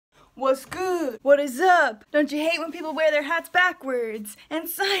What's good? What is up? Don't you hate when people wear their hats backwards and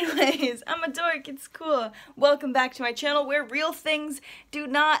sideways? I'm a dork, it's cool. Welcome back to my channel where real things do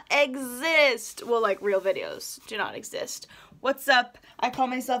not exist. Well, like real videos do not exist. What's up? I call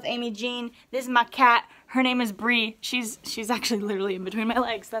myself Amy Jean. This is my cat. Her name is Bree. She's actually literally in between my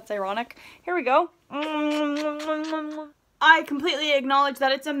legs. That's ironic. Here we go. I completely acknowledge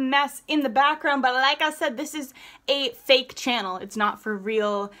that it's a mess in the background, but like I said, this is a fake channel. It's not for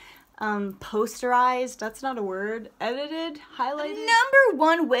real. Posterized, that's not a word, edited, highlighted. Number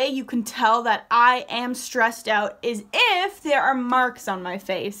one way you can tell that I am stressed out is if there are marks on my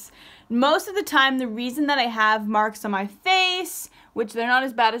face. Most of the time, the reason that I have marks on my face, which they're not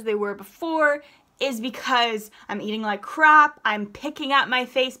as bad as they were before, is because I'm eating like crap, I'm picking at my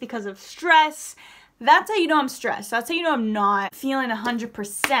face because of stress. That's how you know I'm stressed. That's how you know I'm not feeling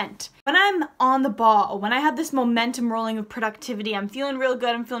 100%. When I'm on the ball, when I have this momentum rolling of productivity, I'm feeling real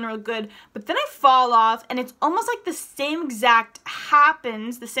good, but then I fall off and it's almost like the same exact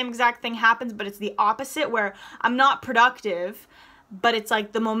thing happens, but it's the opposite where I'm not productive, but it's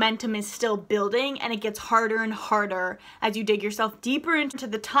like the momentum is still building and it gets harder and harder as you dig yourself deeper into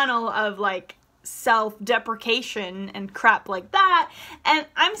the tunnel of like self-deprecation and crap like that. And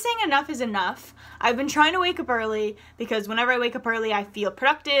I'm saying enough is enough. I've been trying to wake up early because whenever I wake up early, I feel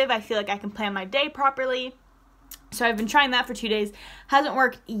productive. I feel like I can plan my day properly. So I've been trying that for 2 days. Hasn't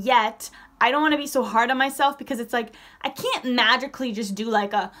worked yet. I don't want to be so hard on myself because it's like, I can't magically just do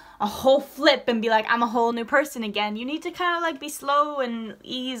like a whole flip and be like, I'm a whole new person again. You need to kind of like be slow and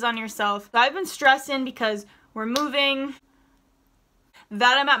ease on yourself. So I've been stressing because we're moving.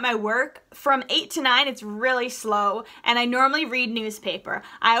 That I'm at my work, from 8 to 9, it's really slow, and I normally read newspaper.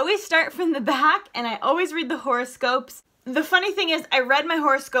 I always start from the back, and I always read the horoscopes. The funny thing is, I read my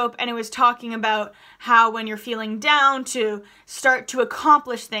horoscope, and it was talking about how when you're feeling down to start to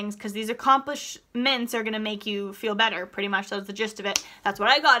accomplish things, because these accomplishments are going to make you feel better, pretty much. That's the gist of it. That's what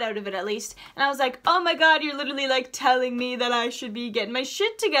I got out of it, at least. And I was like, oh my god, you're literally like telling me that I should be getting my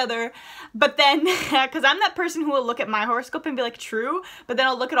shit together. But then, because I'm that person who will look at my horoscope and be like, true, but then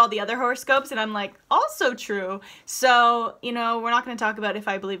I'll look at all the other horoscopes and I'm like, also true. So, you know, we're not going to talk about if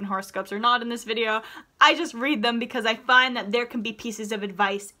I believe in horoscopes or not in this video. I just read them because I find that there can be pieces of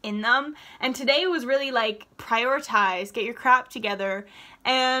advice in them. And today was really like, prioritize, get your crap together.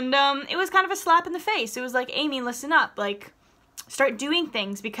 And it was kind of a slap in the face. It was like, Amy, listen up, like, start doing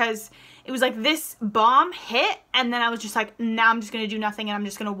things, because it was like this bomb hit and then I was just like, now I'm just gonna do nothing and I'm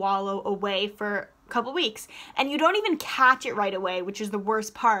just gonna wallow away for a couple weeks. And you don't even catch it right away, which is the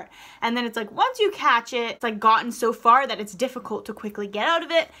worst part. And then it's like, once you catch it, it's like gotten so far that it's difficult to quickly get out of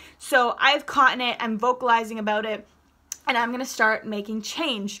it. So I've caught it, I'm vocalizing about it, and I'm gonna start making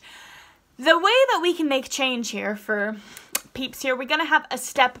change. The way that we can make change here for peeps here, we're gonna have a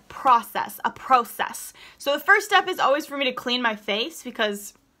step process, a process. So the first step is always for me to clean my face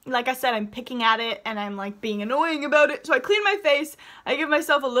because, like I said, I'm picking at it and I'm like being annoying about it. So I clean my face, I give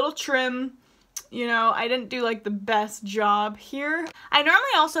myself a little trim. You know, I didn't do like the best job here. I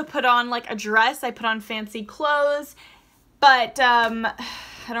normally also put on like a dress, I put on fancy clothes, but I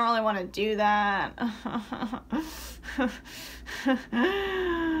don't really want to do that.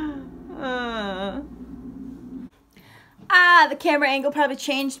 The camera angle probably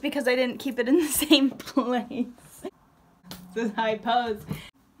changed because I didn't keep it in the same place. This is how I pose.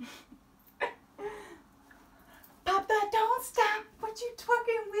 Papa, don't stop. What you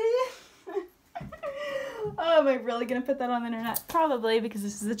twerking with? Oh, am I really gonna put that on the internet? Probably, because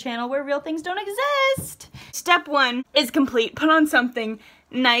this is a channel where real things don't exist. Step 1 is complete. Put on something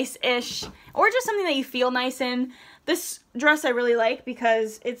nice-ish, or just something that you feel nice in. This dress I really like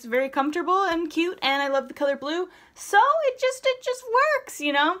because it's very comfortable and cute, and I love the color blue, so it just works,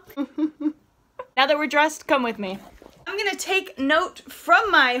 you know? Now that we're dressed, come with me. I'm gonna take note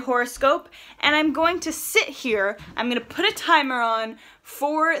from my horoscope, and I'm going to sit here. I'm gonna put a timer on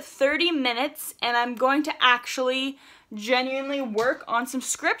for 30 minutes, and I'm going to actually genuinely work on some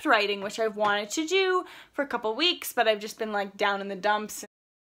script writing, which I've wanted to do for a couple weeks, but I've just been like down in the dumps.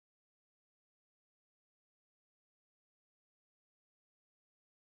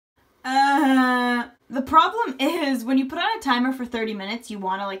 The problem is when you put on a timer for 30 minutes, you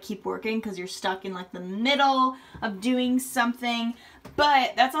want to like keep working because you're stuck in like the middle of doing something.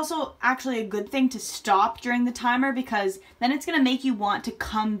 But that's also actually a good thing to stop during the timer, because then it's going to make you want to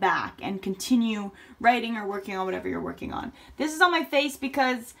come back and continue writing or working on whatever you're working on. This is on my face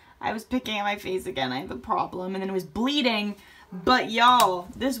because I was picking at my face again. I have a problem, and then it was bleeding. But y'all,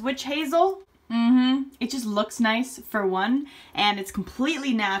 this witch hazel, It just looks nice for one, and it's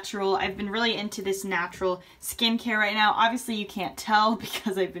completely natural. I've been really into this natural skincare right now. Obviously you can't tell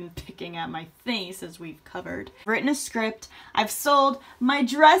because I've been picking at my face as we've covered. I've written a script. I've sold my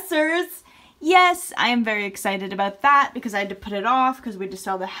dressers. Yes, I am very excited about that because I had to put it off because we had to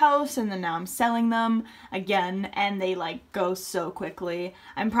sell the house, and then now I'm selling them again, and they like go so quickly.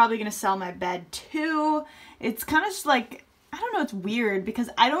 I'm probably gonna sell my bed too. It's kind of just like, I don't know, it's weird because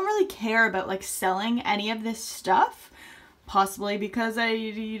I don't really care about like selling any of this stuff, possibly because I,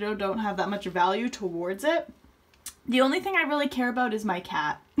 you know, don't have that much value towards it. The only thing I really care about is my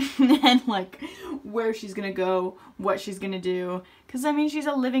cat and like where she's gonna go, what she's gonna do, because I mean she's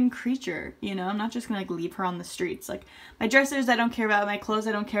a living creature, you know. I'm not just gonna like leave her on the streets. Like my dressers I don't care about, my clothes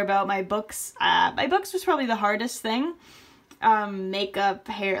I don't care about, my books was probably the hardest thing. Makeup,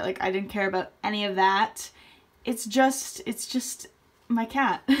 hair, like I didn't care about any of that. It's just my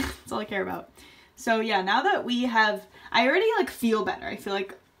cat. That's all I care about. So yeah, now that we have, I already like feel better. I feel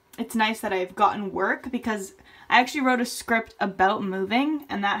like it's nice that I've gotten work because I actually wrote a script about moving,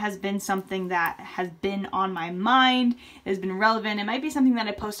 and that has been something that has been on my mind. It has been relevant. It might be something that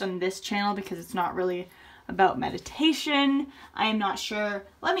I post on this channel because it's not really about meditation. I am not sure.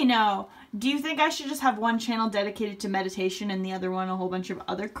 Let me know. Do you think I should just have one channel dedicated to meditation and the other one a whole bunch of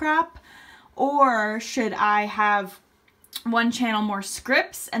other crap? Or should I have one channel more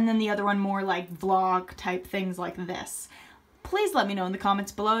scripts and then the other one more like vlog type things like this? Please let me know in the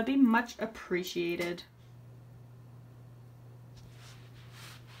comments below. It'd be much appreciated.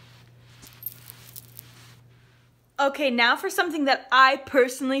 Okay, now for something that I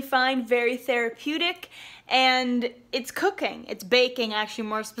personally find very therapeutic, and it's cooking. It's baking, actually,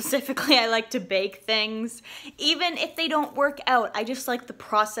 more specifically. I like to bake things. Even if they don't work out, I just like the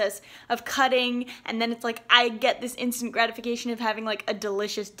process of cutting, and then it's like I get this instant gratification of having like a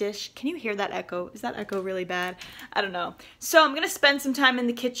delicious dish. Can you hear that echo? Is that echo really bad? I don't know. So I'm gonna spend some time in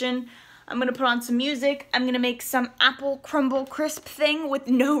the kitchen. I'm gonna put on some music. I'm gonna make some apple crumble crisp thing with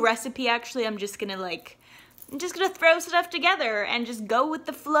no recipe, actually. I'm just gonna throw stuff together and just go with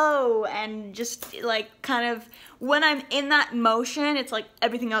the flow, and just like kind of when I'm in that motion, it's like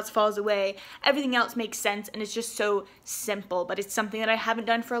everything else falls away, everything else makes sense, and it's just so simple, but it's something that I haven't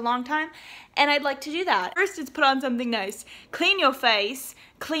done for a long time, and I'd like to do that. First, it's put on something nice. Clean your face,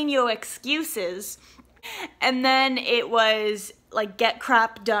 clean your excuses, and then it was like get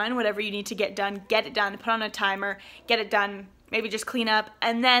crap done, whatever you need to get done, get it done, put on a timer, get it done. Maybe just clean up,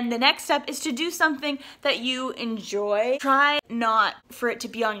 and then the next step is to do something that you enjoy. Try not for it to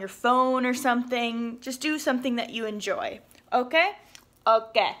be on your phone or something. Just do something that you enjoy, okay?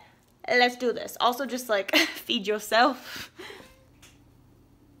 Okay, let's do this. Also just like feed yourself.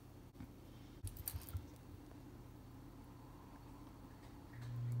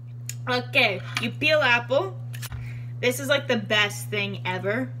 Okay, you peel apple. This is like the best thing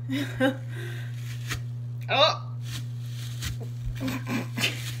ever. Oh.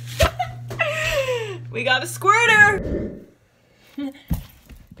 We got a squirter!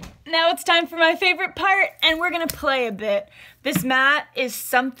 Now it's time for my favorite part, and we're gonna play a bit. This mat is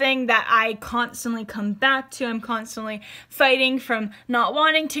something that I constantly come back to. I'm constantly fighting from not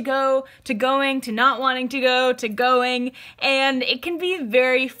wanting to go, to going, to not wanting to go, to going, and it can be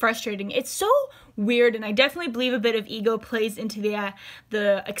very frustrating. It's so weird, and I definitely believe a bit of ego plays into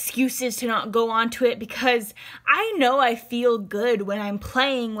the excuses to not go onto it, because I know I feel good when I'm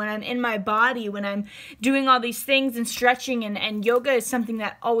playing, when I'm in my body, when I'm doing all these things and stretching, and yoga is something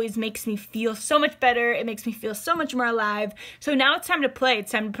that always makes me feel so much better. It makes me feel so much more alive. So now it's time to play.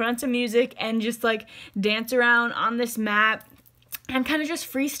 It's time to put on some music and just like dance around on this mat and kind of just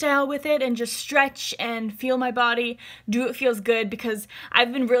freestyle with it and just stretch and feel my body, do what feels good, because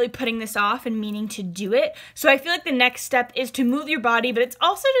I've been really putting this off and meaning to do it. So I feel like the next step is to move your body, but it's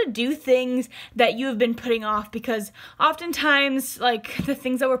also to do things that you have been putting off, because oftentimes like the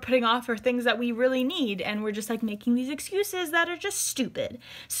things that we're putting off are things that we really need, and we're just like making these excuses that are just stupid.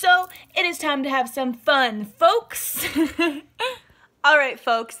 So it is time to have some fun, folks. Alright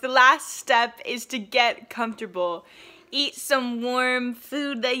folks, the last step is to get comfortable. Eat some warm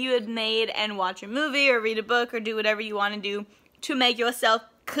food that you had made and watch a movie or read a book or do whatever you want to do to make yourself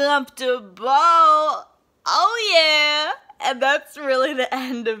comfortable. Oh yeah! And that's really the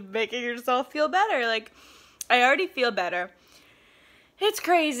end of making yourself feel better. Like, I already feel better. It's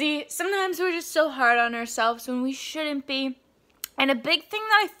crazy. Sometimes we're just so hard on ourselves when we shouldn't be. And a big thing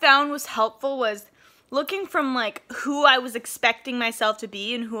that I found was helpful was looking from like who I was expecting myself to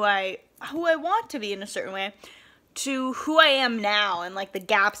be and who I want to be in a certain way, to who I am now and like the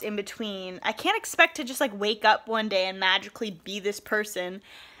gaps in between. I can't expect to just like wake up one day and magically be this person,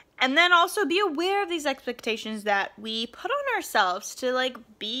 And then also be aware of these expectations that we put on ourselves to like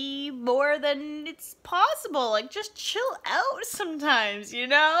be more than it's possible. Like just chill out sometimes, you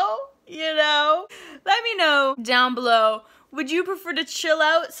know? Let me know down below. Would you prefer to chill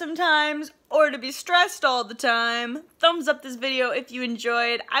out sometimes or to be stressed all the time? Thumbs up this video if you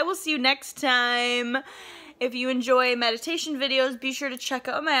enjoyed. I will see you next time. If you enjoy meditation videos, be sure to check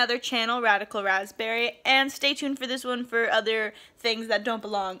out my other channel, Radical Raspberry, and stay tuned for this one for other things that don't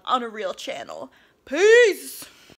belong on a real channel. Peace!